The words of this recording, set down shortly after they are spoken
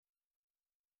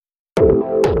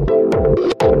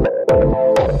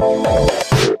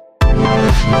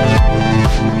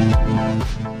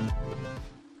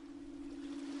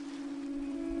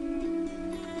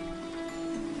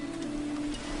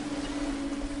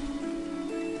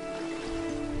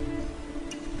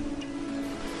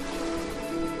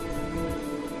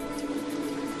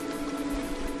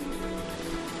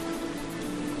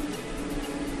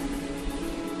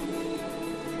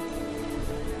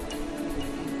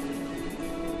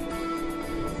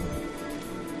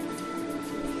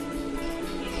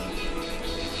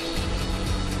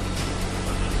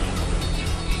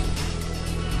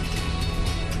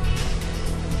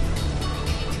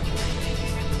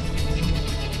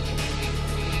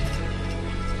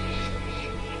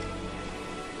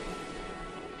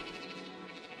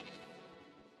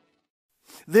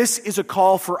This is a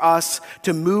call for us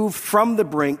to move from the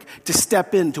brink to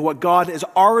step into what God has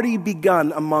already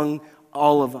begun among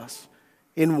all of us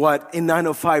in what in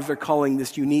 905 they're calling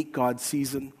this unique God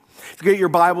season. If you get your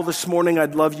Bible this morning,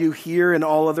 I'd love you here and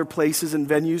all other places and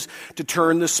venues to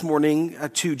turn this morning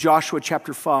to Joshua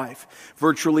chapter 5.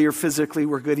 Virtually or physically,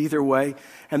 we're good either way.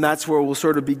 And that's where we'll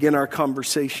sort of begin our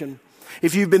conversation.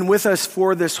 If you've been with us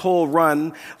for this whole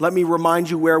run, let me remind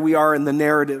you where we are in the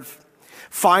narrative.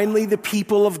 Finally, the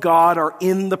people of God are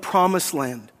in the promised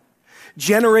land.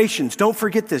 Generations, don't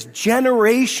forget this,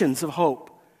 generations of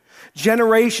hope.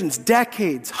 Generations,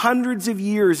 decades, hundreds of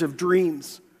years of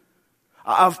dreams,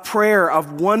 of prayer,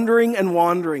 of wondering and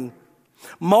wandering.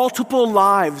 Multiple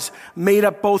lives made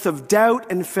up both of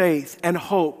doubt and faith and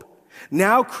hope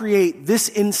now create this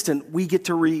instant we get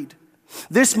to read.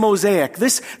 This mosaic,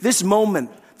 this moment,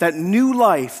 that new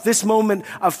life, this moment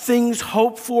of things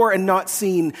hoped for and not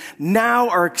seen, now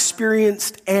are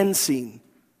experienced and seen.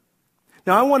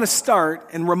 Now I want to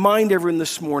start and remind everyone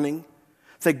this morning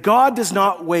that God does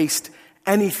not waste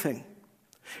anything.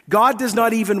 God does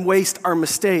not even waste our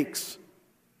mistakes.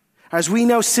 As we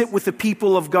now sit with the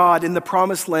people of God in the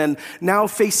promised land, now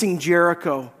facing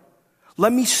Jericho,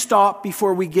 let me stop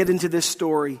before we get into this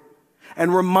story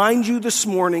and remind you this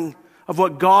morning of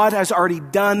what God has already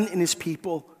done in his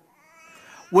people.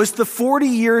 Was the 40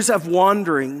 years of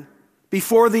wandering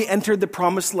before they entered the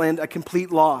promised land a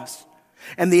complete loss?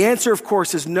 And the answer, of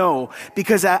course, is no,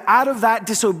 because out of that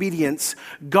disobedience,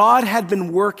 God had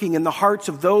been working in the hearts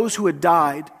of those who had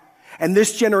died and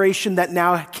this generation that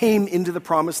now came into the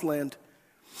promised land.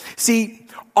 See,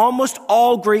 almost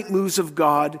all great moves of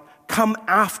God come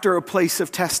after a place of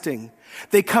testing.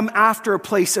 They come after a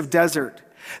place of desert.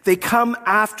 They come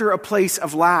after a place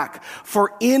of lack.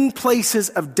 For in places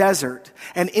of desert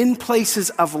and in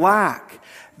places of lack,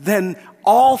 then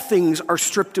all things are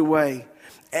stripped away.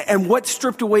 And what's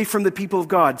stripped away from the people of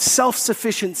God?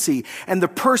 Self-sufficiency and the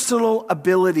personal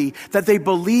ability that they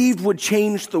believed would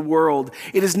change the world.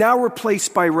 It is now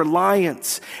replaced by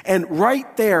reliance. And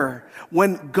right there,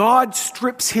 when God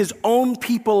strips his own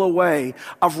people away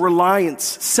of reliance,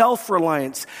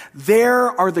 self-reliance,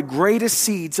 there are the greatest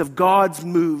seeds of God's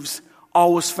moves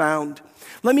always found.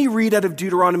 Let me read out of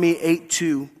Deuteronomy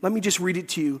 8:2. Let me just read it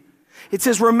to you. It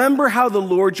says, "Remember how the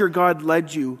Lord your God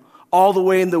led you all the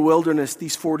way in the wilderness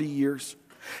these 40 years,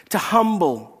 to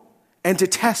humble and to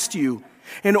test you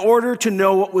in order to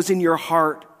know what was in your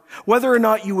heart, whether or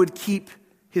not you would keep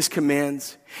his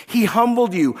commands. He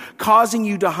humbled you, causing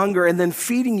you to hunger and then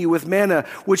feeding you with manna,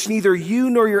 which neither you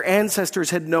nor your ancestors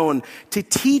had known, to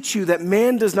teach you that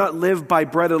man does not live by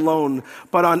bread alone,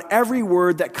 but on every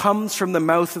word that comes from the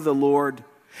mouth of the Lord."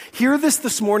 Hear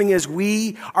this morning as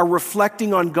we are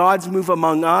reflecting on God's move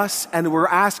among us, and we're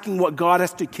asking what God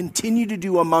has to continue to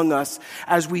do among us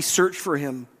as we search for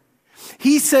him.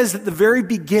 He says that the very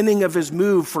beginning of his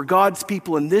move for God's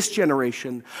people in this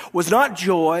generation was not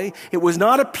joy, it was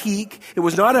not a peak, it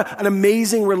was not an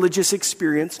amazing religious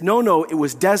experience. No, it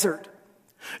was desert.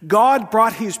 God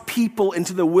brought his people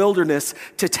into the wilderness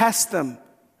to test them.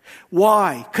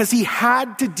 Why? Because he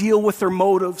had to deal with their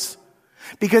motives.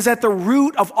 Because at the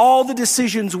root of all the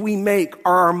decisions we make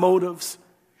are our motives.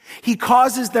 He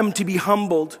causes them to be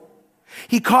humbled.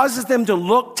 He causes them to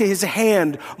look to his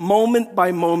hand moment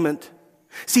by moment.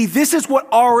 See, this is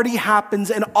what already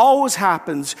happens and always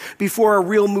happens before a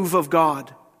real move of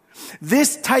God.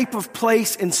 This type of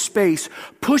place and space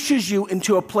pushes you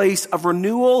into a place of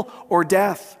renewal or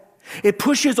death. It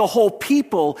pushes a whole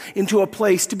people into a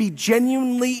place to be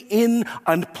genuinely in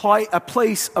a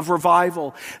place of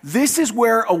revival. This is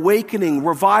where awakening,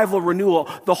 revival, renewal,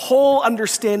 the whole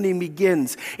understanding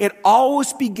begins. It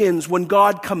always begins when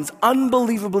God comes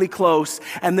unbelievably close,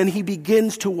 and then he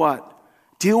begins to what?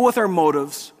 Deal with our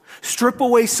motives strip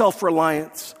away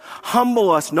self-reliance,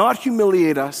 humble us, not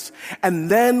humiliate us, and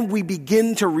then we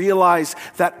begin to realize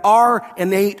that our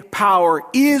innate power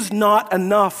is not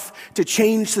enough to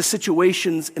change the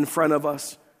situations in front of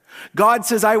us. God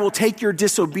says, I will take your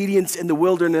disobedience in the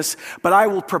wilderness, but I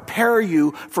will prepare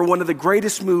you for one of the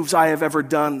greatest moves I have ever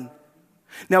done.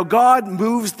 Now God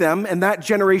moves them, and that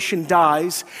generation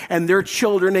dies, and their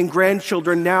children and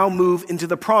grandchildren now move into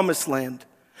the promised land.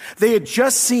 They had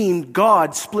just seen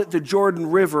God split the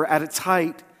Jordan River at its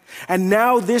height, and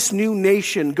now this new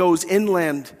nation goes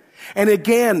inland. And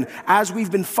again, as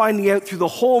we've been finding out through the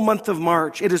whole month of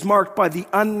March, it is marked by the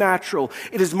unnatural.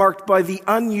 It is marked by the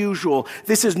unusual.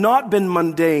 This has not been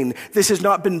mundane. This has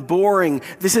not been boring.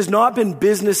 This has not been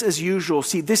business as usual.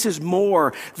 See, this is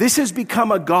more. This has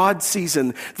become a God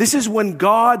season. This is when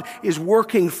God is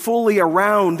working fully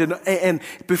around and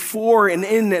before and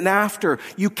in and after.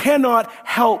 You cannot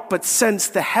help but sense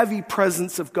the heavy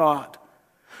presence of God.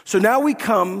 So now we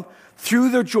come through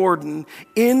the Jordan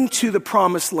into the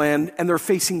promised land, and they're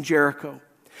facing Jericho.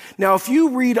 Now, if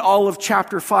you read all of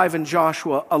chapter 5 in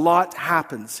Joshua, a lot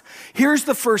happens. Here's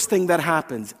the first thing that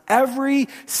happens. Every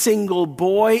single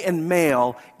boy and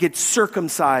male gets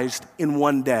circumcised in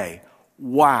one day.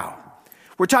 Wow.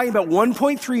 We're talking about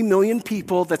 1.3 million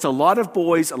people. That's a lot of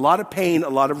boys, a lot of pain, a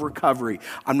lot of recovery.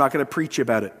 I'm not going to preach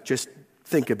about it. Just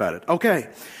think about it. Okay.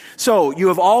 So you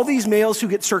have all these males who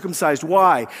get circumcised.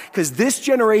 Why? Because this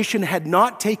generation had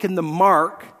not taken the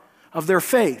mark of their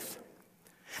faith.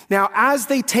 Now, as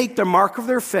they take the mark of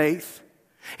their faith,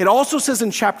 it also says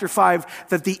in chapter 5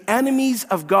 that the enemies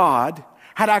of God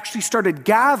had actually started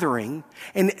gathering,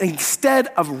 and instead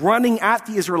of running at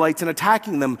the Israelites and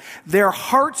attacking them, their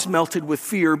hearts melted with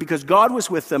fear because God was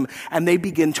with them, and they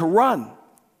begin to run.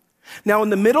 Now, in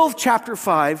the middle of chapter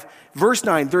 5, verse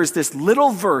 9, there's this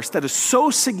little verse that is so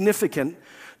significant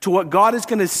to what God is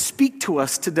going to speak to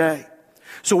us today.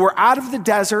 So we're out of the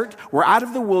desert, we're out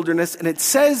of the wilderness, and it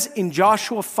says in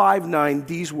Joshua 5:9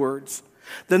 these words,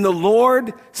 "Then the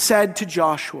Lord said to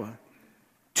Joshua,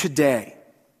 today,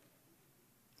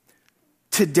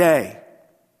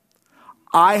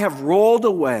 I have rolled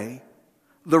away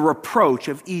the reproach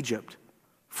of Egypt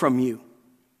from you."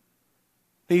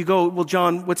 Now you go, well,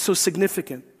 John, what's so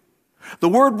significant? The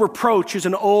word reproach is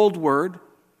an old word.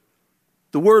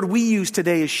 The word we use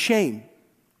today is shame.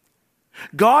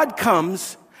 God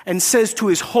comes and says to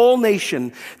his whole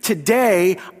nation,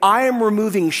 today I am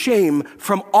removing shame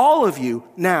from all of you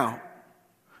now.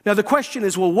 Now the question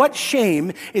is, well, what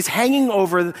shame is hanging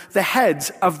over the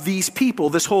heads of these people,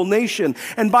 this whole nation?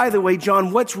 And by the way,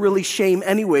 John, what's really shame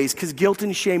anyways? Because guilt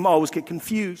and shame always get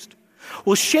confused.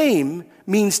 Well, shame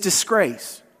means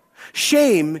disgrace.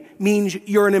 Shame means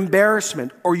you're an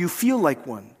embarrassment or you feel like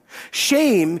one.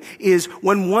 Shame is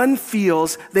when one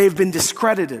feels they've been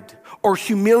discredited or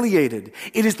humiliated.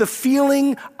 It is the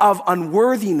feeling of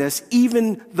unworthiness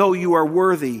even though you are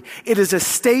worthy. It is a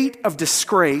state of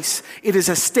disgrace. It is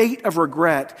a state of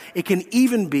regret. It can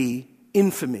even be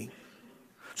infamy.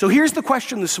 So here's the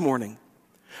question this morning.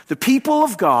 The people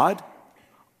of God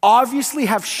obviously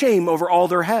have shame over all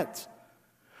their heads.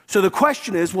 So the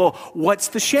question is, well, what's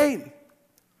the shame?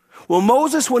 Well,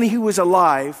 Moses, when he was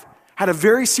alive, had a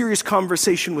very serious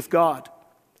conversation with God.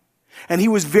 And he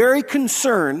was very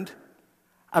concerned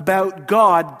about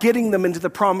God getting them into the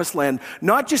promised land.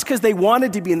 Not just because they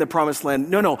wanted to be in the promised land.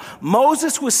 No.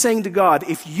 Moses was saying to God,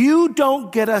 if you don't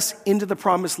get us into the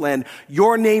promised land,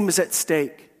 your name is at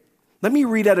stake. Let me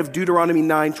read out of Deuteronomy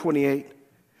 9:28.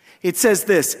 It says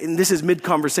this, and this is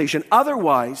mid-conversation,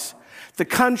 otherwise, the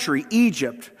country,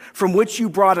 Egypt, from which you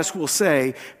brought us will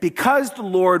say, because the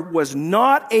Lord was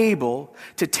not able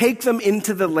to take them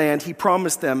into the land he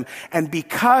promised them, and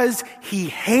because he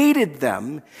hated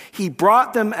them, he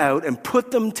brought them out and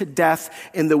put them to death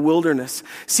in the wilderness.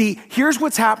 See, here's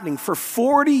what's happening. For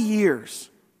 40 years,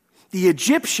 the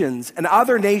Egyptians and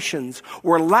other nations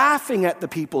were laughing at the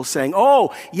people saying,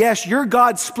 oh, yes, your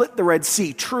God split the Red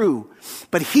Sea, true,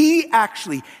 but he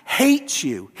actually hates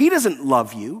you. He doesn't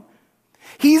love you.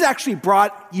 He's actually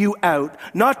brought you out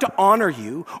not to honor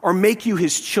you or make you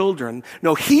his children.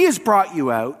 No, he has brought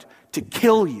you out to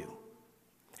kill you.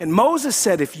 And Moses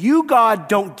said, if you, God,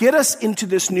 don't get us into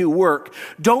this new work,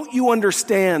 don't you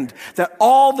understand that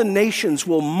all the nations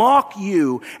will mock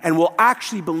you and will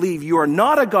actually believe you are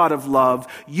not a God of love,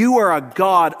 you are a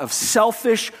God of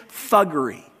selfish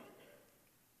thuggery.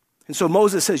 And so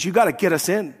Moses says, you got to get us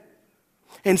in.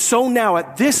 And so now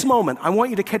at this moment, I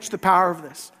want you to catch the power of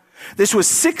this. This was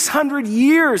 600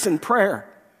 years in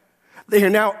prayer. They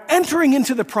are now entering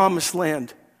into the promised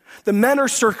land. The men are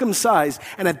circumcised.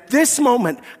 And at this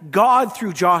moment, God,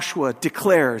 through Joshua,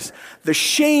 declares, the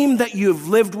shame that you have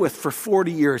lived with for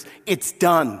 40 years, it's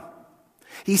done.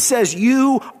 He says,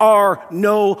 you are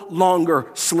no longer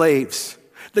slaves.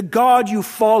 The God you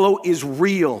follow is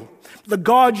real. The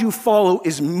God you follow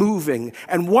is moving,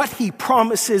 and what he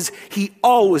promises, he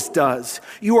always does.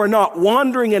 You are not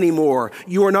wandering anymore.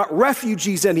 You are not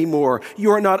refugees anymore. You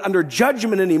are not under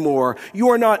judgment anymore. You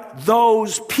are not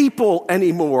those people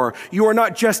anymore. You are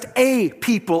not just a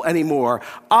people anymore.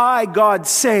 I, God,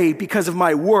 say, because of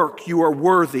my work, you are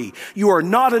worthy. You are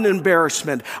not an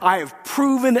embarrassment. I have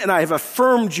proven and I have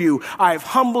affirmed you. I have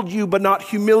humbled you, but not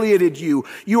humiliated you.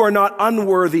 You are not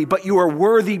unworthy, but you are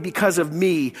worthy because of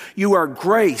me. You are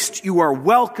graced, you are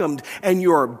welcomed, and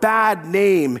your bad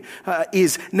name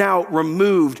is now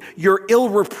removed. Your ill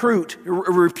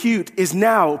repute is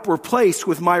now replaced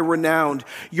with my renown.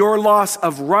 Your loss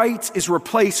of rights is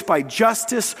replaced by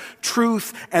justice,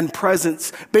 truth, and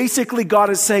presence. Basically, God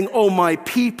is saying, oh my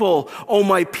people,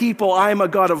 I am a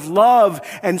God of love.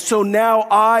 And so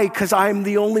now because I am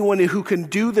the only one who can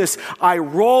do this, I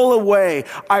roll away.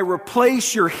 I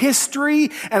replace your history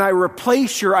and I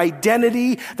replace your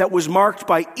identity that was marked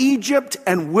by Egypt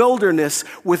and wilderness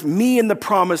with me in the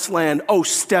promised land. Oh,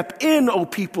 step in, O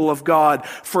people of God,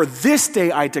 for this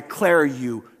day I declare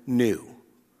you new.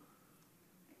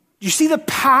 You see the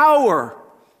power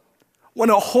when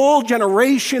a whole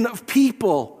generation of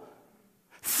people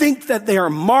think that they are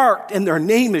marked and their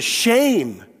name is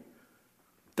shame.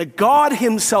 That God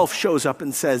himself shows up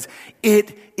and says,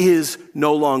 it is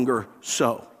no longer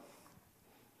so.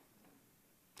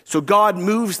 So God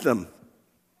moves them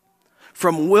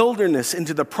from wilderness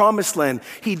into the promised land.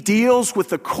 He deals with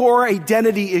the core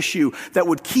identity issue that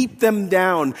would keep them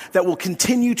down, that will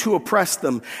continue to oppress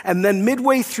them. And then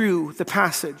midway through the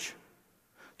passage,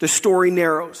 the story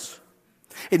narrows.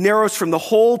 It narrows from the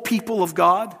whole people of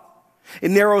God. It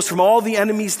narrows from all the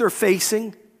enemies they're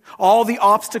facing, all the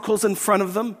obstacles in front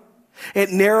of them.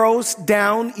 It narrows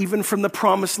down even from the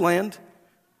promised land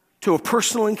to a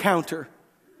personal encounter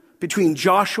between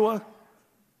Joshua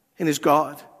and his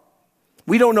God.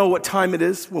 We don't know what time it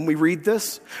is when we read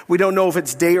this. We don't know if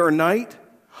it's day or night.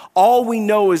 All we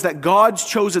know is that God's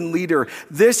chosen leader,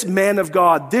 this man of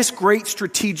God, this great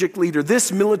strategic leader,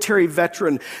 this military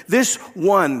veteran, this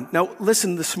one, now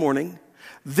listen this morning,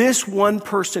 this one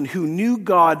person who knew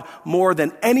God more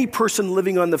than any person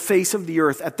living on the face of the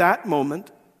earth at that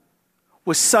moment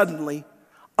was suddenly,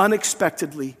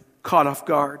 unexpectedly caught off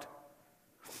guard.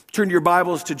 Turn your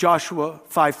Bibles to Joshua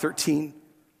 5:13.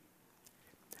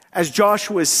 As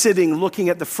Joshua is sitting looking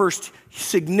at the first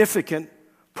significant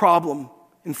problem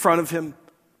in front of him,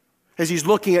 as he's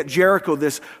looking at Jericho,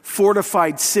 this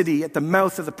fortified city at the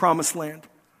mouth of the promised land,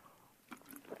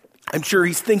 I'm sure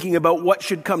he's thinking about what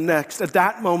should come next. At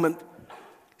that moment,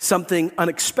 something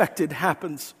unexpected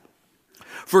happens.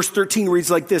 Verse 13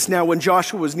 reads like this: Now when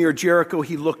Joshua was near Jericho,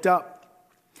 he looked up,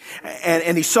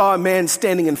 and he saw a man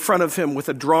standing in front of him with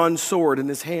a drawn sword in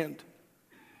his hand.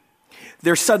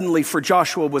 There suddenly for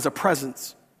Joshua was a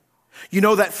presence. You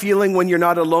know that feeling when you're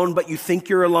not alone, but you think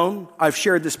you're alone? I've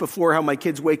shared this before, how my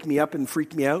kids wake me up and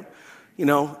freak me out. You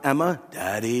know, Emma,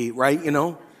 Daddy, right? You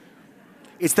know?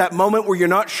 It's that moment where you're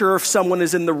not sure if someone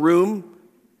is in the room.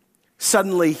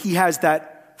 Suddenly he has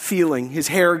that feeling. His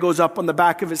hair goes up on the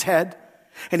back of his head,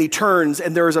 and he turns,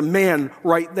 and there is a man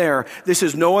right there. This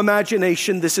is no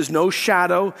imagination. This is no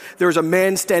shadow. There's a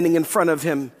man standing in front of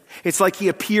him. It's like he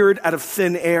appeared out of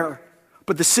thin air.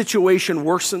 But the situation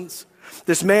worsens.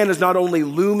 This man is not only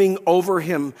looming over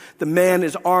him, the man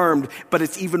is armed, but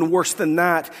it's even worse than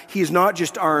that. He is not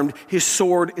just armed, his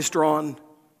sword is drawn.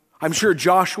 I'm sure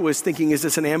Joshua is thinking, is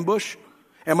this an ambush?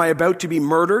 Am I about to be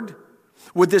murdered?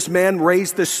 Would this man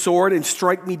raise this sword and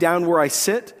strike me down where I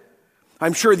sit?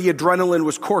 I'm sure the adrenaline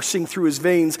was coursing through his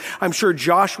veins. I'm sure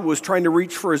Joshua was trying to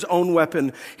reach for his own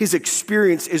weapon. His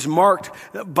experience is marked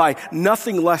by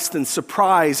nothing less than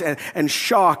surprise and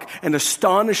shock and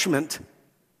astonishment.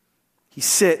 He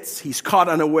sits, he's caught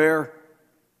unaware.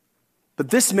 But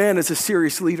this man is a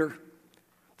serious leader.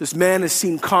 This man has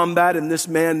seen combat, and this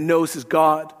man knows his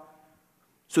God.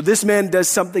 So this man does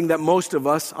something that most of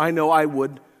us, I know I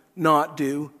would not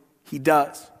do. He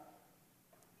does.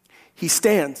 He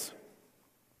stands.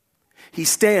 He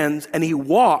stands and he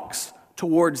walks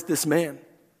towards this man.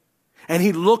 And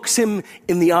he looks him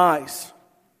in the eyes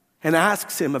and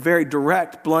asks him a very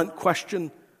direct, blunt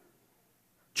question.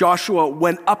 Joshua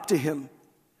went up to him.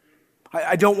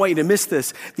 I don't want you to miss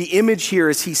this. The image here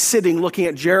is he's sitting looking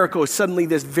at Jericho. Suddenly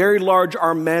this very large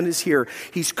armed man is here.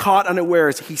 He's caught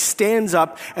unawares. He stands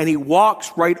up and he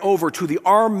walks right over to the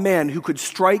armed man who could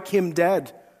strike him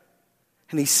dead.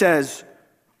 And he says,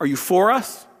 are you for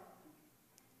us?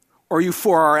 Or are you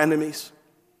for our enemies?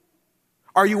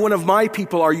 Are you one of my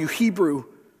people? Are you Hebrew?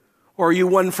 Or are you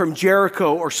one from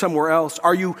Jericho or somewhere else?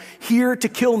 Are you here to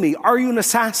kill me? Are you an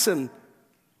assassin?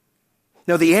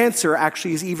 Now the answer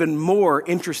actually is even more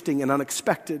interesting and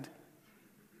unexpected.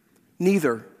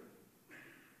 Neither,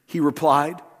 he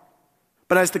replied.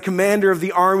 But as the commander of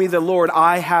the army of the Lord,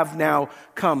 I have now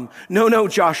come. No,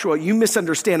 Joshua, you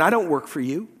misunderstand. I don't work for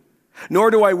you.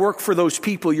 Nor do I work for those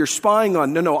people you're spying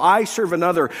on. No, I serve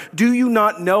another. Do you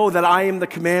not know that I am the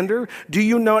commander? Do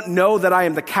you not know that I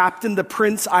am the captain, the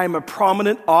prince? I am a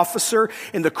prominent officer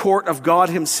in the court of God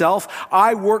himself.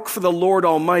 I work for the Lord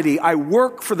Almighty. I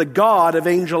work for the God of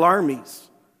angel armies.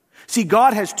 See,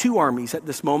 God has two armies at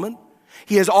this moment.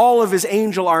 He has all of his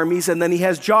angel armies, and then he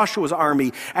has Joshua's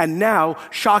army. And now,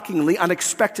 shockingly,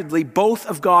 unexpectedly, both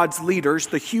of God's leaders,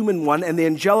 the human one and the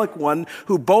angelic one,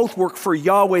 who both work for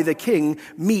Yahweh the King,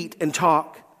 meet and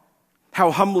talk.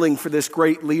 How humbling for this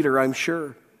great leader, I'm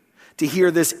sure, to hear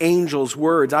this angel's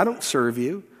words. I don't serve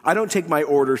you. I don't take my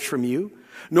orders from you.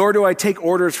 Nor do I take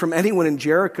orders from anyone in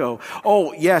Jericho.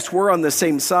 Oh, yes, we're on the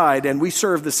same side and we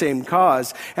serve the same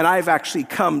cause. And I've actually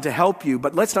come to help you.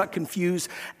 But let's not confuse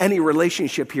any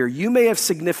relationship here. You may have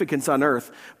significance on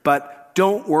earth, but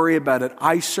don't worry about it.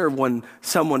 I serve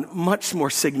someone much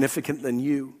more significant than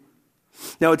you.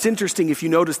 Now, it's interesting if you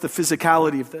notice the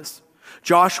physicality of this.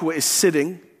 Joshua is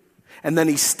sitting and then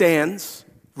he stands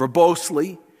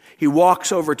verbosely. He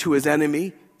walks over to his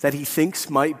enemy that he thinks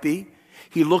might be.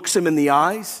 He looks him in the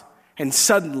eyes, and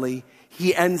suddenly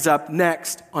he ends up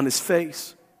next on his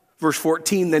face. Verse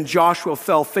 14, then Joshua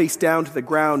fell face down to the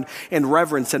ground in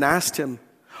reverence and asked him,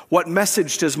 what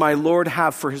message does my Lord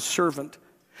have for his servant?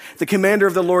 The commander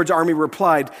of the Lord's army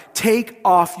replied, take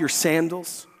off your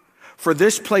sandals, for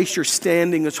this place you're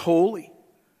standing is holy.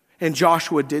 And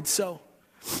Joshua did so.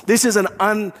 This is an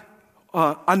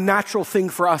unnatural thing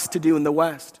for us to do in the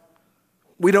West.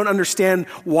 We don't understand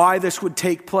why this would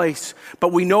take place,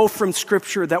 but we know from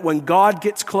Scripture that when God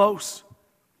gets close,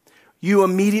 you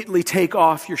immediately take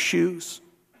off your shoes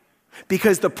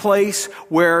because the place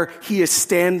where he is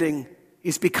standing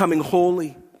is becoming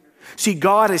holy. See,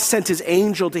 God has sent his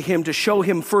angel to him to show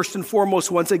him first and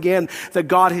foremost, once again, that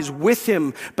God is with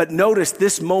him. But notice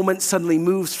this moment suddenly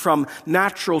moves from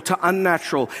natural to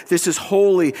unnatural. This is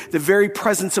holy. The very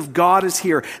presence of God is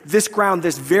here. This ground,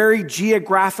 this very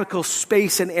geographical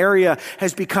space and area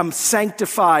has become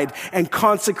sanctified and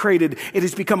consecrated. It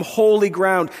has become holy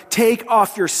ground. Take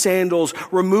off your sandals,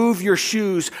 remove your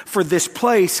shoes, for this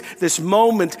place, this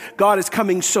moment, God is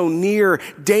coming so near,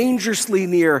 dangerously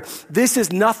near. This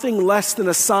is nothing less than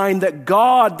a sign that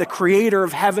God, the creator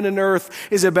of heaven and earth,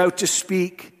 is about to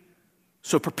speak.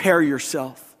 So prepare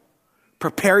yourself.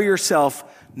 Prepare yourself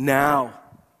now.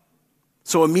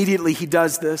 So immediately he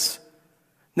does this.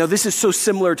 Now this is so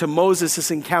similar to Moses'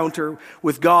 encounter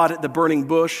with God at the burning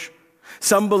bush.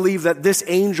 Some believe that this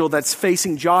angel that's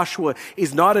facing Joshua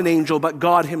is not an angel, but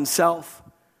God himself.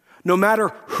 No matter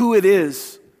who it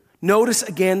is, notice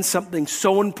again something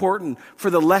so important for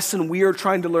the lesson we are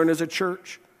trying to learn as a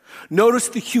church. Notice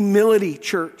the humility,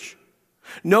 church.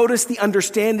 Notice the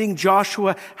understanding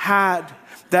Joshua had,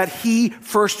 that he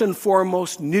first and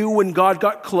foremost knew when God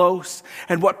got close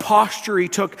and what posture he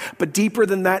took. But deeper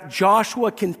than that,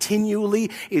 Joshua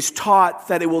continually is taught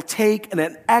that it will take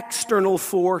an external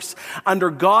force under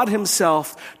God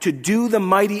himself to do the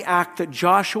mighty act that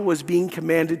Joshua was being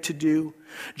commanded to do.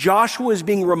 Joshua is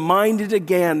being reminded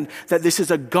again that this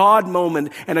is a God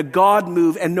moment and a God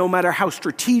move, and no matter how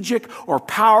strategic or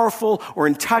powerful or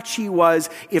in touch he was,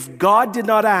 if God did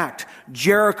not act,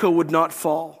 Jericho would not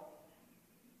fall.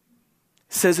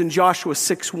 It says in Joshua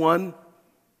 6:1,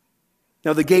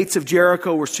 now the gates of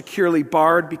Jericho were securely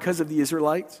barred because of the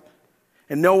Israelites,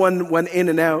 and no one went in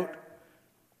and out,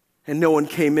 and no one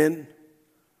came in.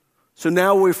 So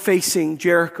now we're facing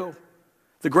Jericho,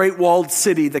 the great walled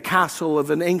city, the castle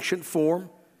of an ancient form.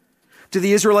 Did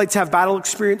the Israelites have battle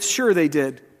experience? Sure they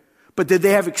did. But did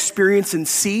they have experience in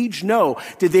siege? No.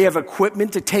 Did they have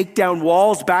equipment to take down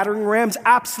walls, battering rams?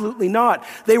 Absolutely not.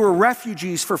 They were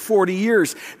refugees for 40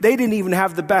 years. They didn't even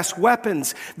have the best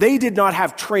weapons. They did not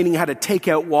have training how to take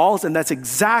out walls, and that's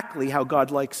exactly how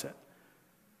God likes it.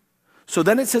 So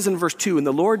then it says in verse 2, and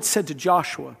the Lord said to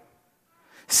Joshua,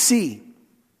 See,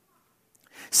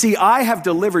 I have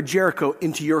delivered Jericho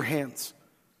into your hands,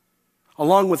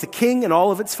 along with the king and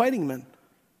all of its fighting men.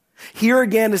 Here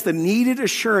again is the needed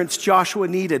assurance Joshua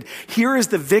needed. Here is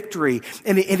the victory.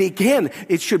 And again,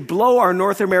 it should blow our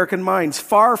North American minds.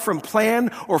 Far from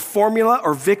plan or formula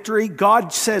or victory,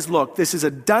 God says, look, this is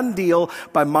a done deal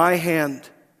by my hand.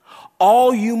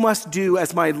 All you must do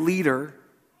as my leader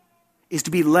is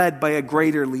to be led by a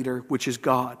greater leader, which is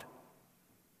God.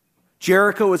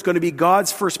 Jericho is going to be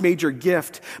God's first major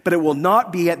gift, but it will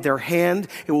not be at their hand.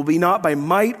 It will be not by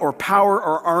might or power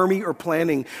or army or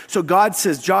planning. So God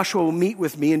says, Joshua will meet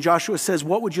with me. And Joshua says,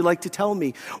 what would you like to tell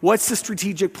me? What's the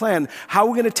strategic plan? How are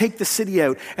we going to take the city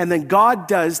out? And then God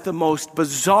does the most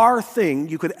bizarre thing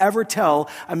you could ever tell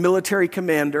a military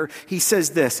commander. He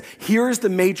says this, here's the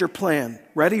major plan.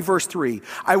 Ready? Verse 3.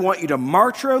 I want you to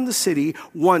march around the city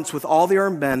once with all the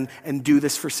armed men and do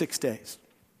this for 6 days.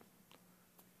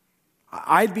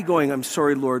 I'd be going, I'm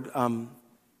sorry, Lord,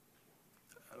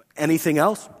 anything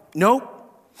else? No.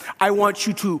 I want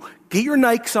you to get your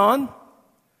Nikes on,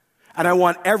 and I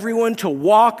want everyone to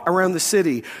walk around the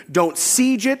city. Don't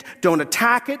siege it. Don't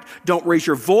attack it. Don't raise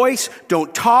your voice.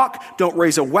 Don't talk. Don't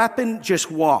raise a weapon.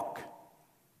 Just walk.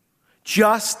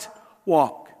 Just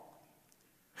walk.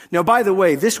 Now, by the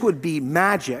way, this would be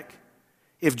magic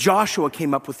if Joshua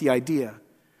came up with the idea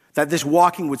that this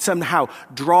walking would somehow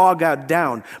draw God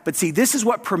down. But see, this is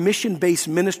what permission-based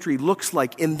ministry looks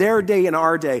like in their day and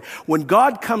our day. When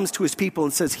God comes to his people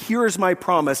and says, here is my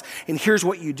promise, and here's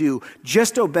what you do,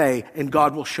 just obey, and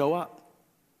God will show up.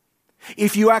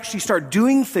 If you actually start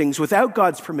doing things without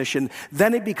God's permission,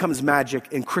 then it becomes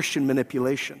magic and Christian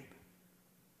manipulation.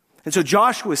 And so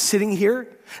Joshua is sitting here,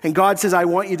 and God says, I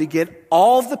want you to get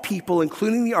all of the people,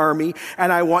 including the army,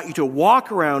 and I want you to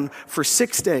walk around for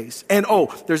 6 days. And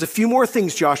there's a few more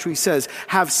things, Joshua. He says,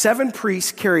 have 7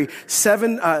 priests carry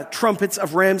 7 trumpets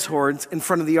of ram's horns in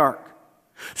front of the ark.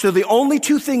 So the only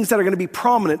 2 things that are going to be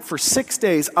prominent for 6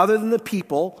 days, other than the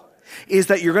people, is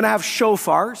that you're going to have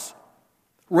shofars,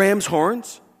 ram's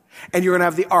horns, and you're going to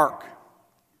have the ark.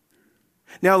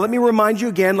 Now, let me remind you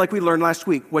again, like we learned last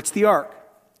week, what's the ark?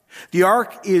 The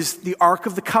ark is the Ark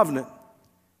of the Covenant.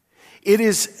 It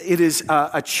is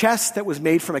a chest that was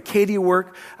made from Acacia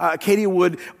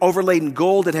wood overlaid in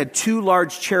gold. It had 2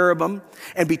 large cherubim,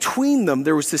 and between them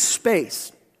there was this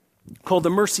space called the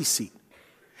mercy seat.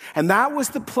 And that was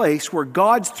the place where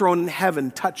God's throne in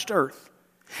heaven touched earth.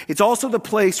 It's also the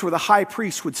place where the high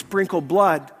priest would sprinkle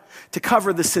blood to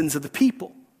cover the sins of the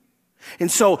people.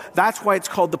 And so that's why it's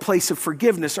called the place of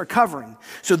forgiveness or covering.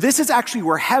 So this is actually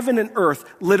where heaven and earth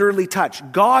literally touch.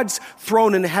 God's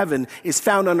throne in heaven is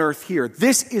found on earth here.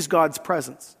 This is God's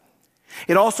presence.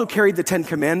 It also carried the 10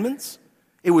 Commandments.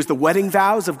 It was the wedding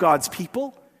vows of God's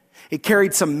people. It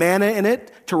carried some manna in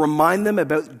it to remind them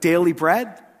about daily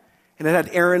bread. And it had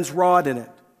Aaron's rod in it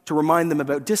to remind them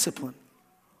about discipline.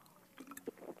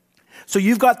 So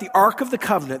you've got the Ark of the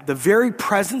Covenant, the very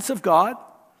presence of God.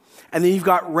 And then you've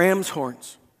got ram's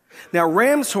horns. Now,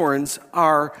 ram's horns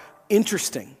are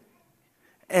interesting.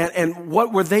 And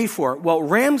what were they for? Well,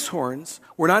 ram's horns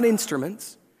were not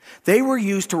instruments. They were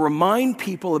used to remind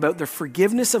people about the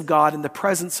forgiveness of God and the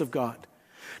presence of God.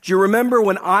 Do you remember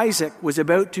when Isaac was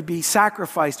about to be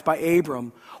sacrificed by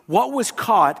Abram, what was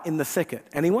caught in the thicket?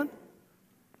 Anyone?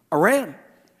 A ram.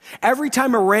 Every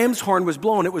time a ram's horn was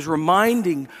blown, it was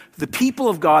reminding the people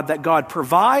of God that God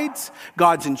provides,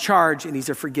 God's in charge, and he's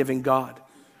a forgiving God.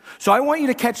 So I want you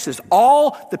to catch this.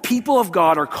 All the people of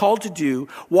God are called to do,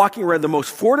 walking around the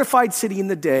most fortified city in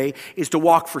the day, is to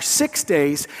walk for 6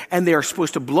 days, and they are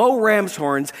supposed to blow ram's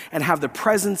horns and have the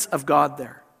presence of God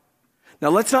there. Now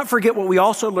let's not forget what we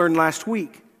also learned last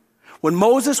week. When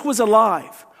Moses was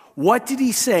alive, what did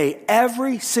he say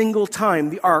every single time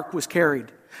the ark was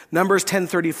carried? Numbers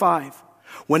 10:35.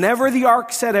 Whenever the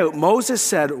ark set out, Moses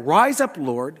said, rise up,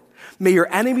 Lord. May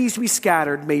your enemies be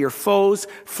scattered. May your foes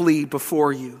flee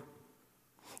before you.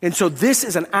 And so this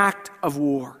is an act of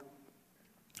war.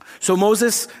 So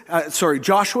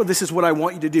Joshua, this is what I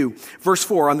want you to do. Verse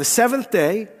 4, on the 7th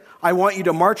day, I want you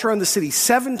to march around the city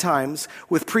 7 times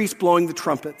with priests blowing the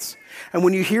trumpets. And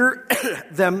when you hear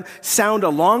them sound a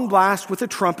long blast with the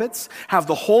trumpets, have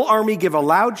the whole army give a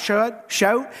loud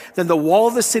shout, then the wall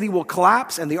of the city will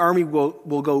collapse and the army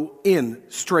will go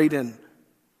straight in.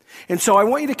 And so I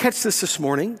want you to catch this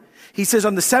morning. He says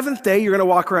on the 7th day, you're going to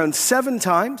walk around 7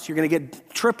 times. You're going to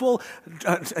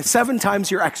get 7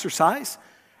 times your exercise.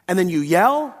 And then you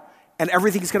yell and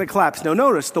everything's going to collapse. Now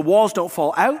notice, the walls don't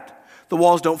fall out. The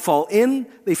walls don't fall in.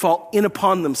 They fall in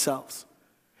upon themselves.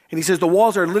 And he says the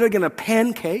walls are literally going to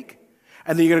pancake,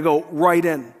 and then you're going to go right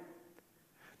in.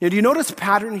 Now, do you notice a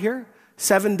pattern here?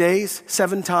 7 days,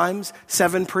 7 times,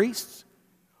 7 priests.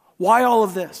 Why all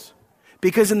of this?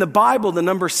 Because in the Bible, the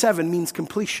number 7 means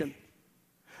completion.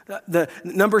 The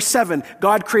number 7,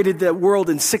 God created the world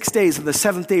in 6 days, and the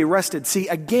 7th day he rested. See,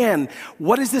 again,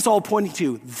 what is this all pointing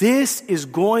to? This is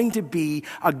going to be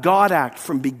a God act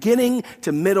from beginning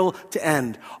to middle to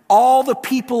end. All the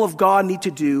people of God need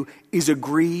to do is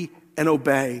agree and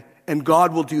obey, and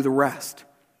God will do the rest.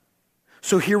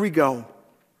 So here we go.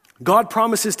 God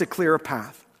promises to clear a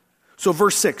path. So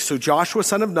verse 6, so Joshua,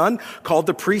 son of Nun, called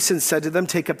the priests and said to them,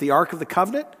 take up the ark of the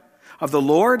covenant of the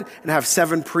Lord and have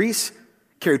 7 priests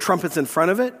carry trumpets in front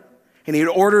of it. And he had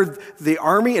ordered the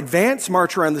army, advance,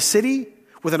 march around the city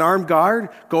with an armed guard,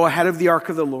 go ahead of the ark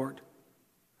of the Lord.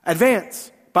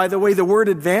 Advance. By the way, the word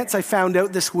advance, I found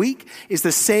out this week, is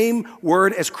the same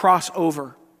word as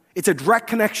crossover. It's a direct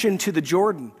connection to the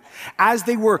Jordan. As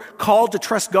they were called to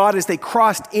trust God as they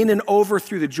crossed in and over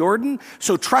through the Jordan,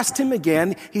 so trust him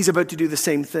again, he's about to do the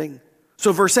same thing.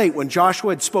 So verse 8, when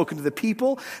Joshua had spoken to the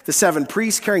people, the 7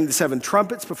 priests carrying the 7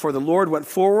 trumpets before the Lord went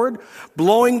forward,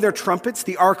 blowing their trumpets,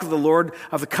 the ark of the Lord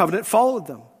of the covenant followed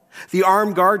them. The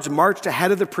armed guards marched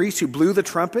ahead of the priests who blew the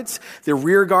trumpets. The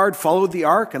rear guard followed the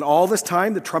ark, and all this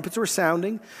time the trumpets were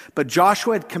sounding. But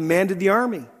Joshua had commanded the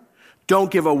army,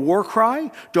 don't give a war cry,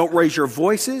 don't raise your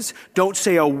voices, don't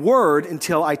say a word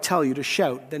until I tell you to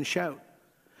shout, then shout.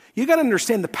 You got to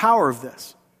understand the power of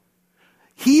this.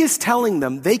 He is telling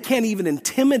them they can't even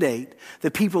intimidate the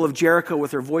people of Jericho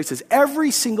with their voices. Every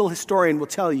single historian will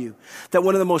tell you that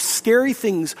one of the most scary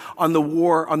things on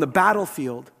the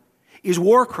battlefield is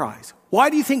war cries.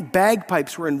 Why do you think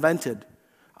bagpipes were invented?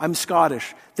 I'm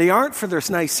Scottish. They aren't for their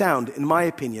nice sound, in my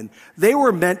opinion. They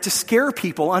were meant to scare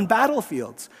people on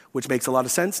battlefields, which makes a lot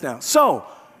of sense now. So,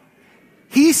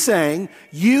 he's saying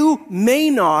you may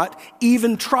not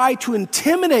even try to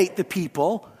intimidate the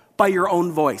people by your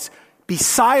own voice. Be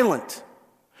silent.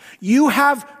 You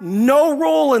have no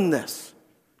role in this.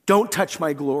 Don't touch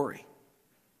my glory.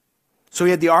 So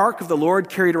he had the ark of the Lord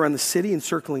carried around the city,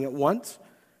 encircling it once.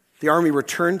 The army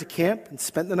returned to camp and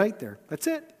spent the night there. That's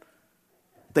it.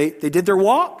 They did their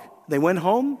walk, they went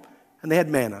home, and they had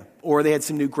manna. Or they had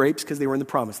some new grapes because they were in the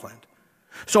promised land.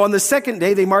 So on the 2nd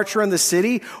day, they marched around the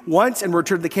city once and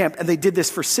returned to the camp. And they did this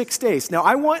for 6 days. Now,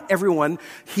 I want everyone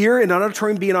here in an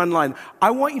auditorium being online,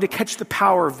 I want you to catch the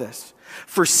power of this.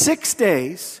 For 6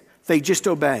 days, they just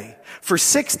obey. For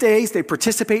 6 days, they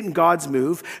participate in God's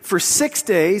move. For 6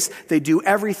 days, they do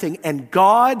everything. And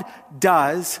God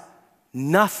does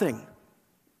nothing.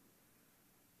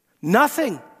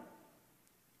 Nothing.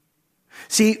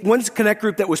 See, one Connect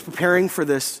group that was preparing for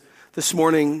this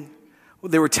morning,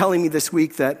 they were telling me this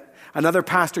week that another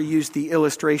pastor used the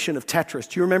illustration of Tetris.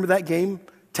 Do you remember that game,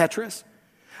 Tetris?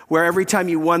 Where every time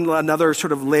you won, another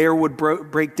sort of layer would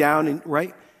break down,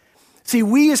 right? See,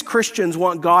 we as Christians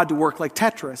want God to work like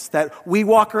Tetris, that we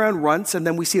walk around once and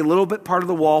then we see a little bit part of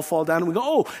the wall fall down and we go,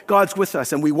 oh, God's with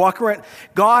us. And we walk around.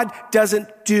 God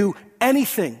doesn't do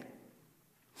anything.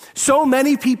 So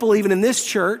many people, even in this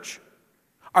church,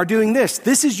 are doing this.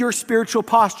 This is your spiritual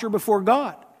posture before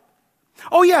God.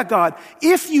 Oh yeah, God,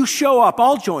 if you show up,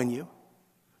 I'll join you.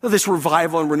 This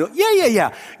revival and renewal.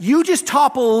 Yeah. You just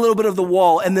topple a little bit of the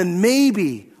wall and then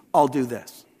maybe I'll do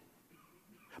this.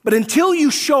 But until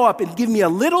you show up and give me a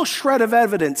little shred of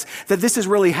evidence that this is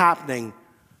really happening,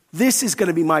 this is going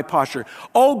to be my posture.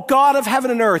 Oh God of heaven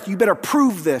and earth, you better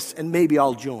prove this and maybe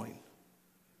I'll join.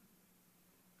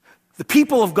 The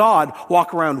people of God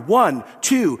walk around 1,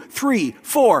 2, 3,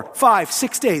 4, 5,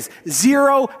 6 days.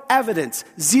 Zero evidence.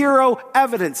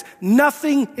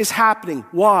 Nothing is happening.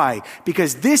 Why?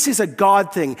 Because this is a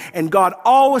God thing, and God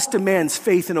always demands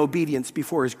faith and obedience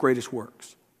before his greatest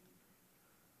works.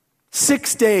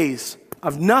 6 days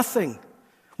of nothing.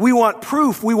 We want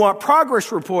proof. We want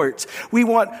progress reports.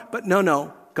 But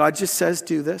no. God just says,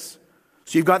 do this.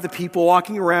 So you've got the people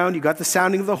walking around. You've got the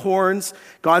sounding of the horns.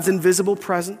 God's invisible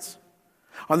presence.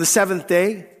 On the 7th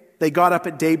day, they got up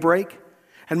at daybreak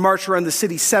and marched around the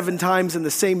city 7 times in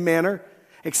the same manner,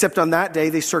 except on that day,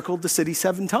 they circled the city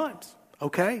 7 times.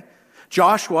 Okay?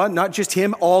 Joshua, not just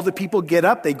him, all the people get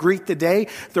up, they greet the day,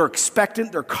 they're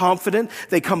expectant, they're confident,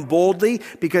 they come boldly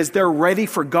because they're ready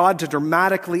for God to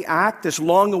dramatically act, this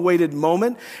long-awaited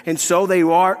moment, and so they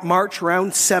march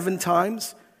around 7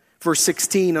 times. Verse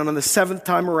 16, and on the 7th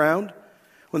time around,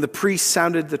 when the priest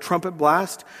sounded the trumpet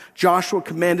blast, Joshua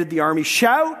commanded the army,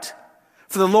 shout,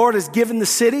 for the Lord has given the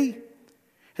city,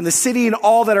 and the city and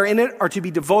all that are in it are to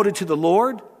be devoted to the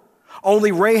Lord.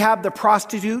 Only Rahab the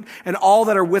prostitute and all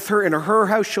that are with her in her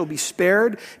house shall be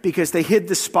spared, because they hid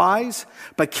the spies.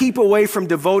 But keep away from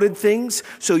devoted things,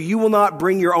 so you will not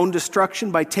bring your own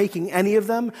destruction by taking any of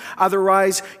them.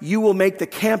 Otherwise, you will make the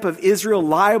camp of Israel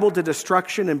liable to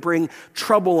destruction and bring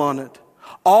trouble on it.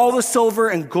 All the silver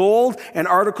and gold and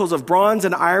articles of bronze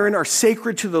and iron are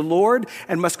sacred to the Lord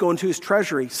and must go into his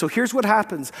treasury. So here's what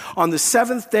happens. On the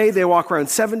seventh day, they walk around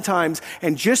 7 times,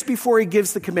 and just before he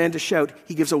gives the command to shout,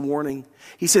 he gives a warning.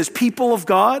 He says, people of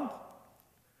God,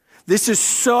 this is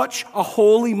such a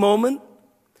holy moment.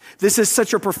 This is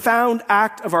such a profound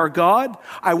act of our God.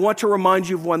 I want to remind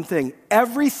you of one thing.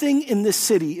 Everything in this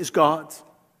city is God's.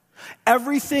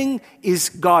 Everything is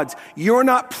God's. You're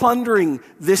not plundering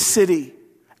this city.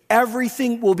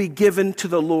 Everything will be given to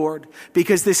the Lord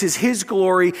because this is his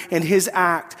glory and his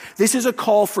act. This is a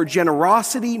call for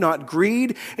generosity, not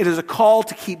greed. It is a call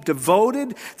to keep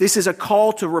devoted. This is a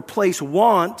call to replace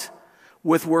want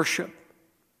with worship.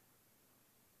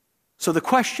 So the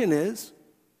question is,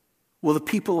 will the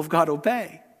people of God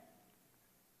obey?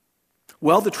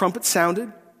 Well, the trumpet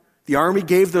sounded. The army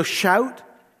gave the shout.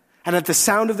 And at the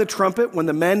sound of the trumpet, when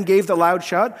the men gave the loud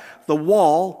shout, the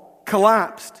wall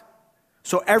collapsed.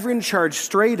 So everyone charged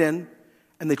straight in,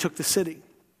 and they took the city.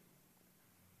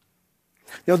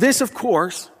 Now this, of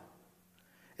course,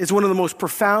 is one of the most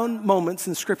profound moments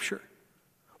in Scripture,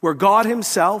 where God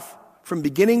himself, from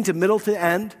beginning to middle to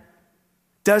end,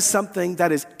 does something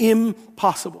that is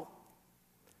impossible.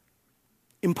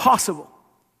 Impossible.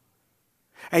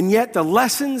 And yet the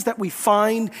lessons that we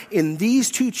find in these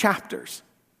 2 chapters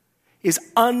is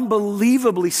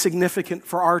unbelievably significant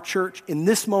for our church in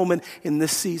this moment, in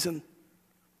this season.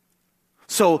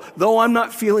 So, though I'm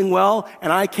not feeling well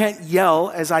and I can't yell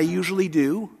as I usually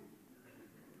do,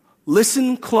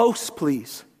 listen close,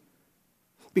 please.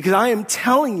 Because I am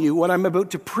telling you what I'm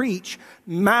about to preach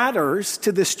matters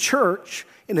to this church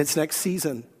in its next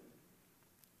season.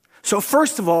 So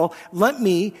first of all, let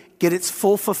me get its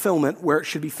full fulfillment where it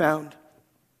should be found.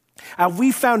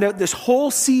 We found out this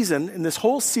whole season, in this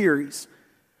whole series,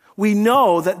 we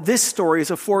know that this story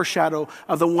is a foreshadow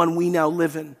of the one we now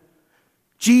live in.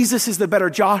 Jesus is the better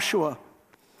Joshua.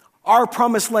 Our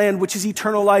promised land, which is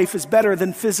eternal life, is better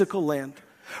than physical land.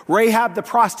 Rahab the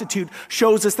prostitute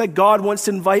shows us that God wants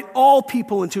to invite all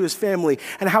people into his family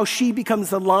and how she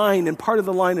becomes the line and part of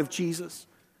the line of Jesus.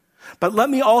 But let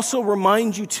me also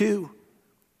remind you too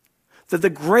that the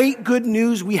great good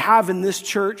news we have in this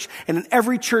church and in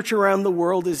every church around the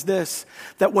world is this,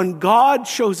 that when God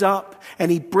shows up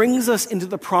and he brings us into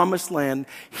the promised land,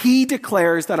 he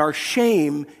declares that our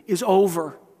shame is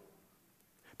over.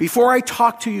 Before I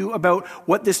talk to you about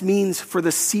what this means for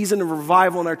the season of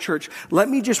revival in our church, let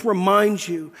me just remind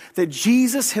you that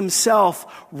Jesus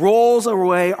himself rolls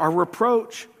away our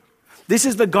reproach. This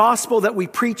is the gospel that we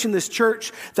preach in this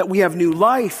church, that we have new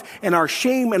life, and our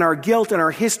shame and our guilt and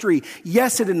our history.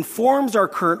 Yes, it informs our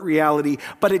current reality,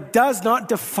 but it does not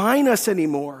define us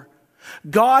anymore.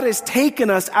 God has taken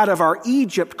us out of our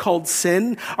Egypt called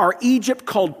sin, our Egypt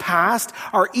called past,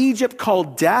 our Egypt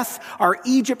called death, our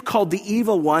Egypt called the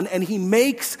evil one, and he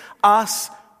makes us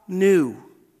new.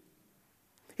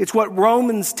 It's what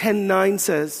Romans 10:9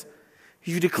 says. If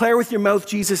you declare with your mouth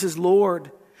Jesus is Lord,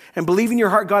 and believe in your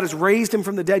heart God has raised him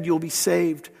from the dead, you'll be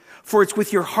saved. For it's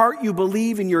with your heart you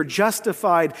believe and you're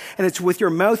justified, and it's with your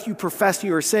mouth you profess and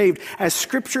you are saved. As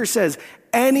Scripture says,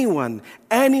 anyone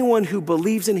who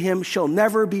believes in him shall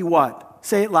never be what?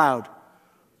 Say it loud.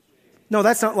 No,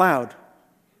 that's not loud.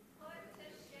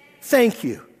 Thank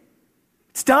you.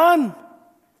 It's done.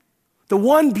 The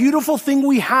one beautiful thing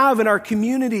we have in our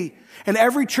community and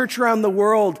every church around the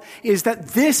world is that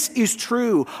this is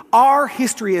true. Our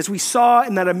history, as we saw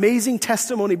in that amazing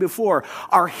testimony before,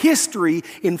 our history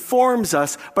informs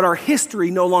us, but our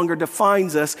history no longer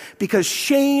defines us because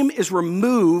shame is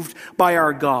removed by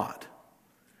our God.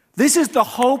 This is the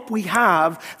hope we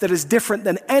have that is different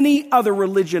than any other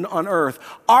religion on earth.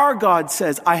 Our God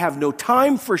says, I have no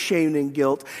time for shame and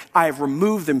guilt. I have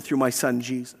removed them through my son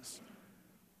Jesus.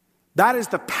 That is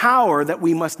the power that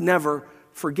we must never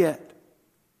forget.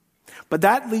 But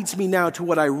that leads me now to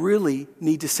what I really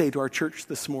need to say to our church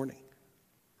this morning.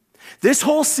 This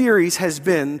whole series has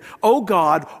been, oh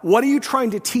God, what are you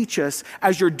trying to teach us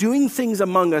as you're doing things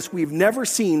among us we've never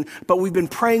seen, but we've been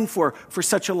praying for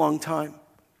such a long time?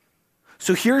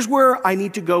 So here's where I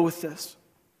need to go with this.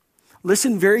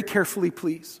 Listen very carefully,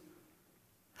 please.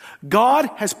 God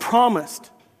has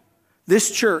promised this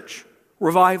church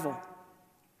revival.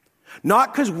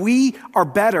 Not because we are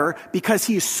better, because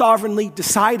he has sovereignly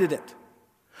decided it.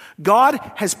 God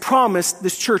has promised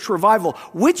this church revival,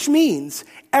 which means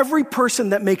every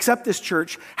person that makes up this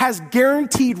church has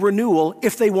guaranteed renewal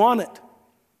if they want it.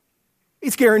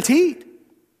 It's guaranteed.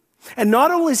 And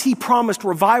not only has he promised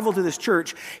revival to this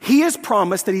church, he has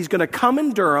promised that he's going to come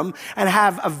in Durham and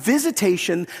have a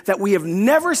visitation that we have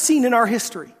never seen in our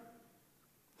history.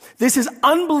 This is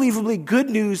unbelievably good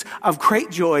news of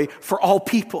great joy for all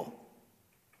people.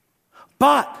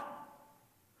 But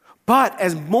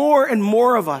as more and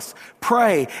more of us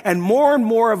pray, and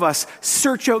more of us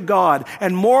search out God,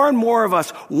 and more of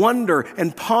us wonder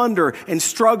and ponder and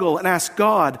struggle and ask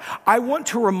God, I want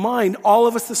to remind all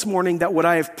of us this morning that what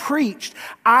I have preached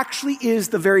actually is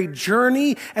the very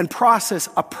journey and process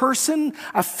a person,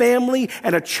 a family,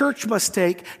 and a church must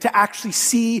take to actually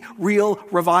see real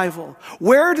revival.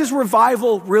 Where does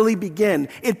revival really begin?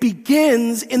 It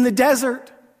begins in the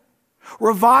desert.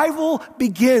 Revival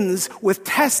begins with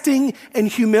testing and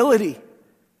humility.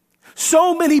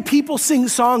 So many people sing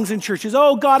songs in churches.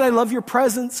 Oh God, I love your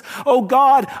presence. Oh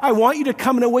God, I want you to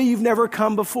come in a way you've never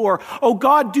come before. Oh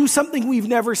God, do something we've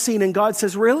never seen. And God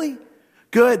says, really?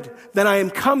 Good. Then I am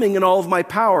coming in all of my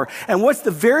power. And what's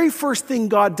the very first thing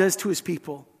God does to his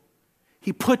people?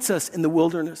 He puts us in the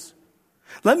wilderness.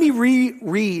 Let me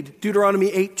reread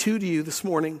Deuteronomy 8:2 to you this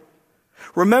morning.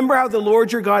 Remember how the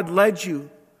Lord your God led you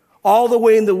all the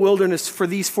way in the wilderness for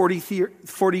these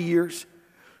 40 years,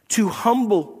 to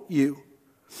humble you,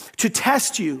 to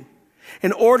test you,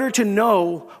 in order to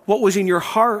know what was in your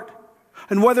heart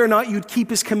and whether or not you'd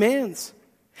keep his commands.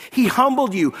 He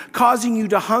humbled you, causing you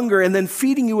to hunger, and then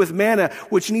feeding you with manna,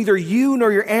 which neither you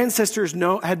nor your ancestors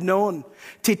had known,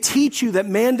 to teach you that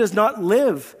man does not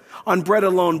live on bread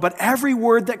alone, but every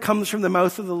word that comes from the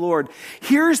mouth of the Lord.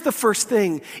 Here's the first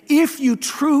thing. If you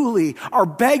truly are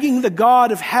begging the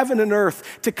God of heaven and earth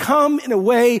to come in a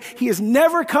way he has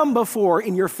never come before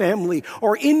in your family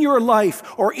or in your life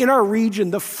or in our region,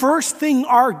 the first thing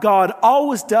our God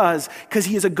always does, because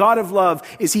he is a God of love,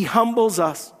 is he humbles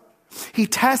us. He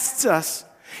tests us.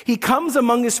 He comes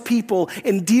among his people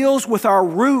and deals with our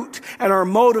root and our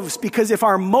motives, because if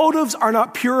our motives are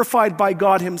not purified by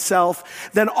God himself,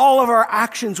 then all of our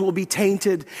actions will be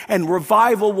tainted and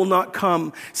revival will not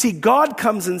come. See, God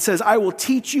comes and says, I will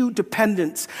teach you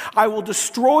dependence. I will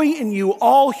destroy in you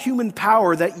all human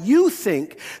power that you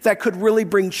think that could really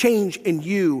bring change in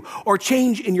you, or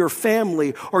change in your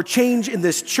family, or change in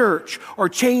this church, or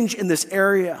change in this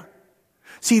area.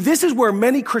 See, this is where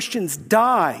many Christians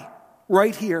die.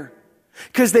 Right here.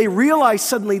 Because they realize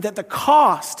suddenly that the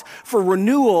cost for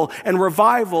renewal and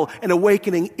revival and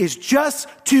awakening is just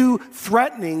too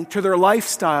threatening to their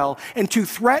lifestyle and too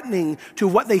threatening to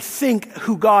what they think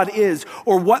who God is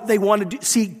or what they want to do.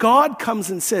 See, God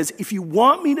comes and says, if you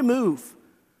want me to move,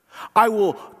 I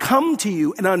will come to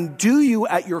you and undo you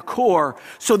at your core,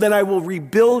 so then I will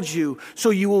rebuild you,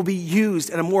 so you will be used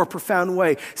in a more profound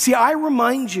way. See, I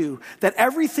remind you that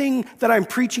everything that I'm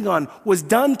preaching on was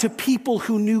done to people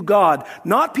who knew God,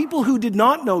 not people who did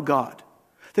not know God.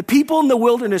 The people in the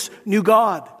wilderness knew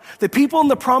God. The people in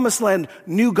the promised land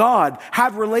knew God,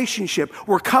 had relationship,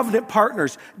 were covenant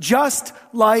partners, just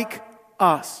like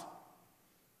us.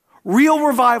 Real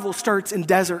revival starts in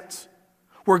deserts,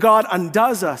 where God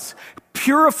undoes us,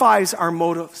 purifies our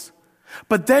motives.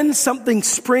 But then something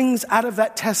springs out of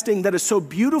that testing that is so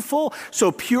beautiful,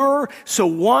 so pure, so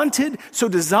wanted, so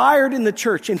desired in the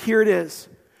church. And here it is.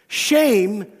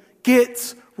 Shame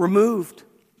gets removed.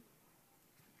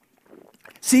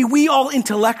 See, we all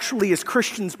intellectually as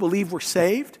Christians believe we're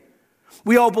saved.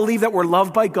 We all believe that we're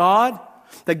loved by God,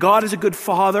 that God is a good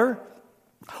father.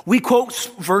 We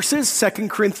quote verses, 2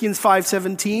 Corinthians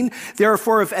 5:17.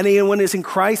 Therefore, if anyone is in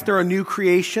Christ, they're a new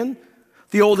creation.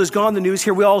 The old is gone, the new is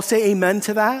here. We all say amen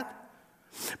to that.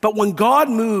 But when God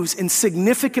moves in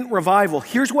significant revival,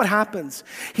 here's what happens.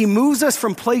 He moves us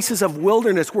from places of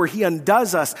wilderness where he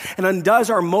undoes us and undoes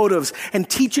our motives and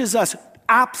teaches us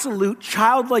absolute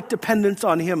childlike dependence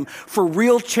on him for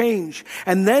real change.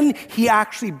 And then he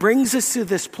actually brings us to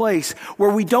this place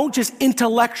where we don't just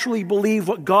intellectually believe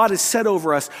what God has said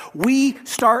over us. We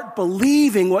start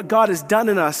believing what God has done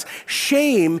in us.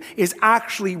 Shame is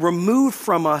actually removed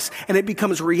from us and it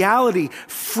becomes reality.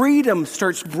 Freedom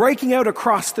starts breaking out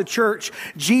across the church.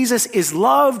 Jesus is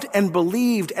loved and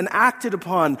believed and acted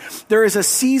upon. There is a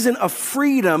season of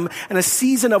freedom and a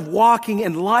season of walking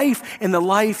in life and the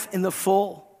life in the full.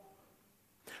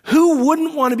 Who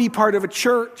wouldn't want to be part of a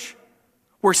church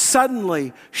where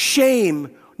suddenly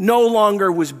shame no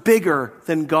longer was bigger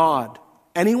than God?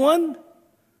 Anyone?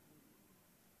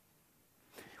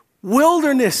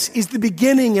 Wilderness is the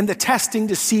beginning and the testing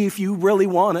to see if you really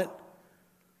want it.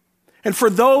 And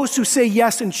for those who say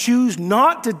yes and choose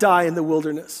not to die in the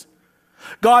wilderness,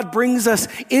 God brings us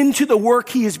into the work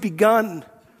he has begun.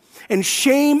 And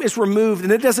shame is removed.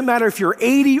 And it doesn't matter if you're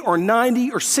 80 or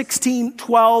 90 or 16,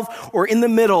 12, or in the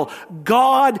middle.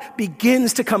 God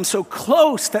begins to come so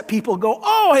close that people go,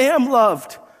 oh, I am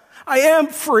loved. I am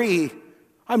free.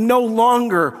 I'm no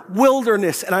longer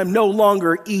wilderness, and I'm no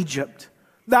longer Egypt.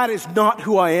 That is not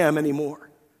who I am anymore.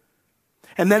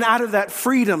 And then out of that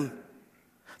freedom,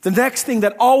 the next thing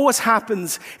that always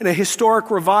happens in a historic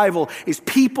revival is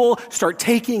people start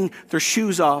taking their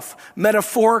shoes off,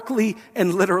 metaphorically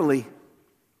and literally.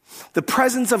 The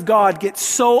presence of God gets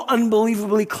so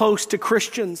unbelievably close to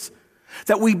Christians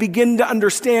that we begin to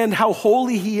understand how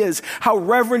holy he is, how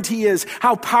reverent he is,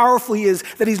 how powerful he is,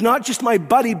 that he's not just my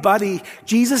buddy.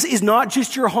 Jesus is not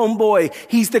just your homeboy.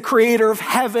 He's the creator of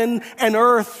heaven and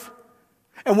earth.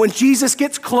 And when Jesus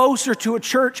gets closer to a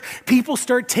church, people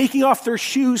start taking off their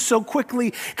shoes so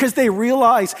quickly because they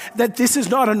realize that this is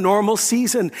not a normal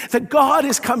season, that God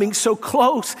is coming so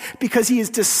close because he has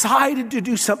decided to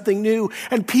do something new.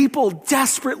 And people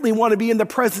desperately want to be in the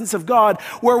presence of God,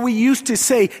 where we used to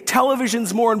say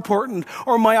television's more important,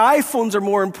 or my iPhones are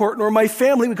more important, or my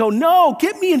family would go, no,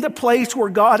 get me in the place where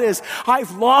God is.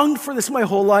 I've longed for this my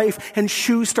whole life. And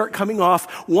shoes start coming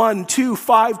off 1, 2,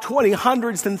 5, 20,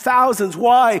 hundreds and thousands.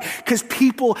 Why? Because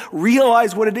people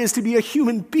realize what it is to be a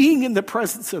human being in the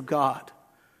presence of God.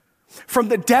 From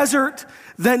the desert,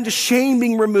 then to shame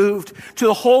being removed, to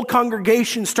the whole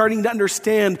congregation starting to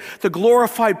understand the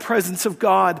glorified presence of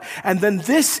God. And then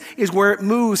this is where it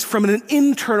moves from an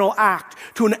internal act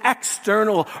to an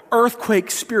external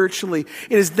earthquake spiritually.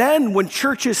 It is then when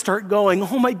churches start going,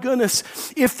 oh my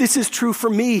goodness, if this is true for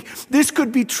me, this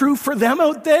could be true for them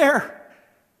out there.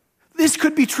 This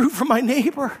could be true for my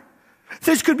neighbor.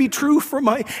 This could be true for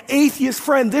my atheist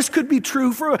friend. This could be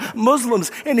true for Muslims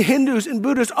and Hindus and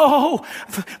Buddhists. Oh,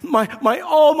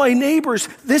 all my neighbors.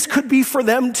 This could be for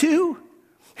them too.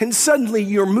 And suddenly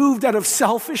you're moved out of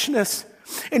selfishness,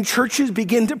 and churches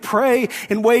begin to pray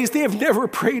in ways they have never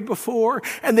prayed before.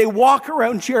 And they walk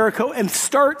around Jericho and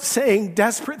start saying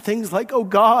desperate things like, oh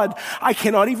God, I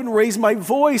cannot even raise my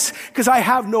voice because I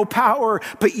have no power.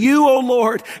 But you, oh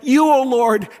Lord,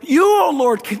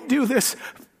 can do this.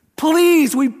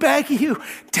 Please, we beg you,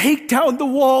 take down the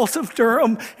walls of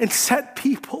Durham and set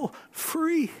people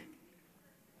free.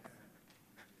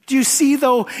 Do you see,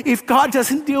 though, if God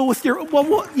doesn't deal with your,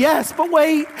 yes, but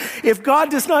wait, if God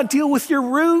does not deal with your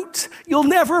root, you'll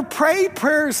never pray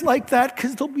prayers like that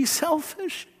because they'll be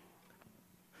selfish.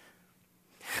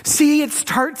 See, it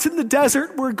starts in the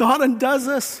desert where God undoes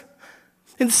us.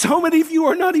 And so many of you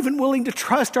are not even willing to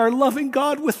trust our loving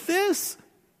God with this.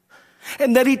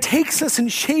 And that he takes us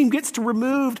and shame gets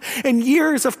removed and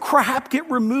years of crap get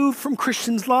removed from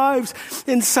Christians' lives.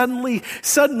 And suddenly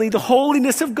the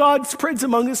holiness of God spreads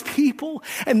among his people.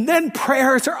 And then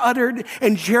prayers are uttered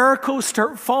and Jerichos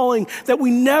start falling that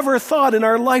we never thought in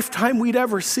our lifetime we'd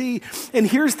ever see. And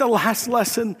here's the last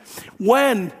lesson.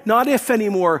 When, not if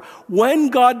anymore, when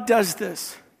God does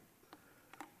this,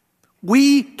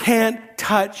 we can't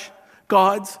touch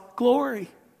God's glory.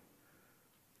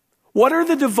 What are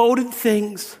the devoted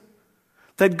things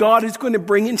that God is going to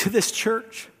bring into this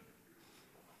church?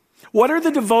 What are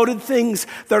the devoted things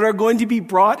that are going to be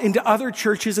brought into other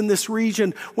churches in this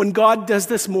region when God does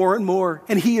this more and more?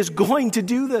 And he is going to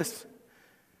do this.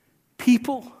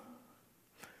 People.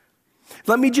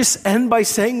 Let me just end by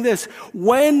saying this.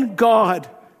 When God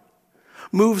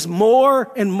moves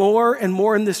more and more and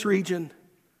more in this region,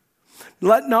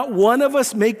 let not one of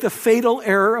us make the fatal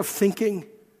error of thinking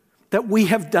that we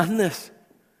have done this.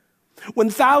 When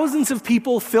thousands of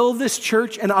people fill this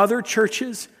church and other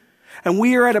churches, and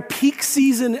we are at a peak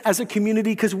season as a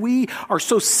community because we are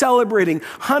so celebrating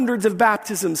hundreds of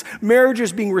baptisms,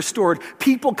 marriages being restored,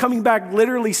 people coming back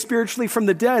literally spiritually from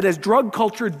the dead, as drug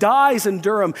culture dies in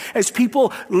Durham, as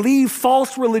people leave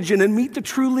false religion and meet the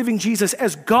true living Jesus,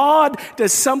 as God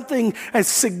does something as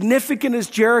significant as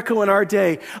Jericho in our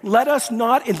day, let us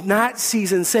not in that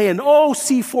season say, oh,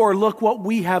 C4, look what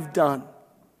we have done.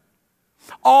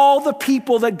 All the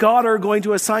people that God are going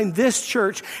to assign this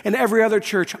church and every other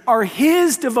church are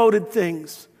his devoted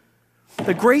things.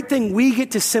 The great thing we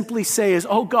get to simply say is,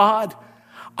 oh God,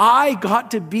 I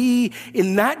got to be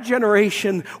in that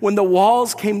generation when the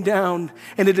walls came down,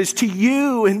 and it is to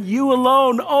you and you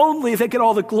alone only that get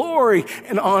all the glory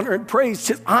and honor and praise.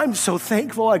 Just, I'm so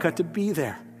thankful I got to be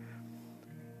there.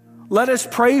 Let us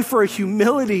pray for a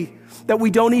humility that we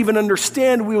don't even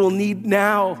understand we will need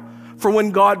now, for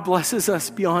when God blesses us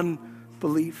beyond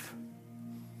belief.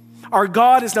 Our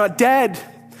God is not dead.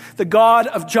 The God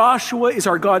of Joshua is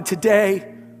our God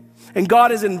today. And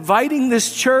God is inviting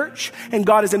this church, and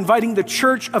God is inviting the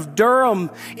church of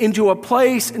Durham into a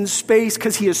place and space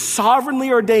because he has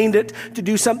sovereignly ordained it to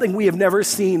do something we have never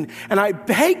seen. And I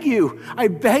beg you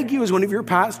as one of your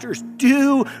pastors,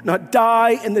 do not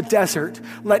die in the desert.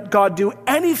 Let God do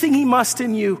anything he must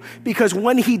in you, because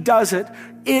when he does it,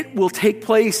 it will take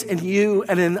place in you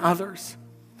and in others.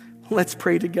 Let's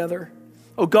pray together.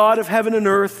 O God of heaven and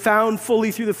earth, found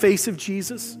fully through the face of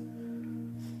Jesus,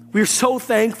 we are so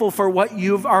thankful for what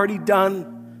you've already done.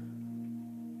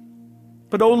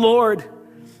 But, oh Lord,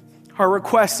 our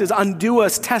request is undo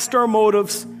us, test our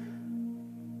motives,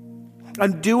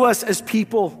 undo us as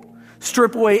people,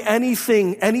 strip away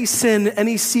anything, any sin,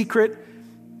 any secret,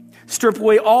 strip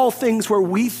away all things where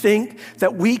we think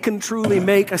that we can truly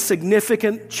make a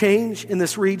significant change in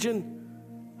this region.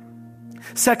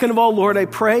 Second of all, Lord, I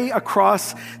pray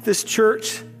across this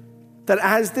church that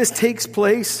as this takes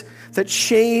place, that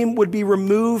shame would be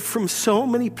removed from so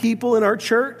many people in our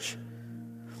church,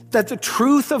 that the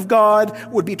truth of God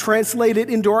would be translated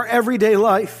into our everyday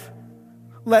life.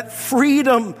 Let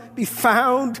freedom be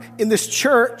found in this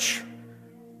church.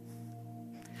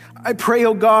 I pray,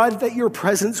 oh God, that your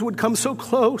presence would come so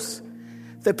close,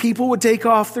 that people would take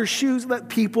off their shoes, that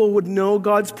people would know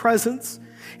God's presence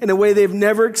in a way they've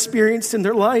never experienced in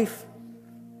their life.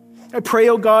 I pray,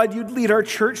 oh God, you'd lead our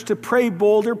church to pray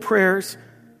bolder prayers,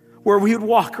 where we would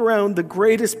walk around the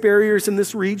greatest barriers in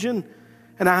this region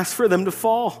and ask for them to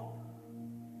fall.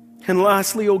 And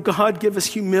lastly, oh God, give us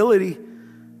humility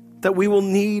that we will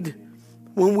need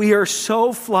when we are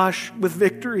so flush with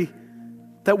victory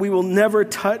that we will never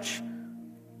touch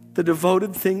the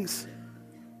devoted things.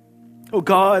 Oh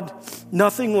God,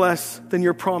 nothing less than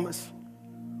your promise.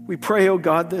 We pray, oh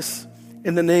God, this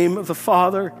in the name of the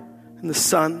Father and the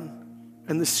Son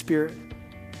and the Spirit.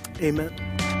 Amen.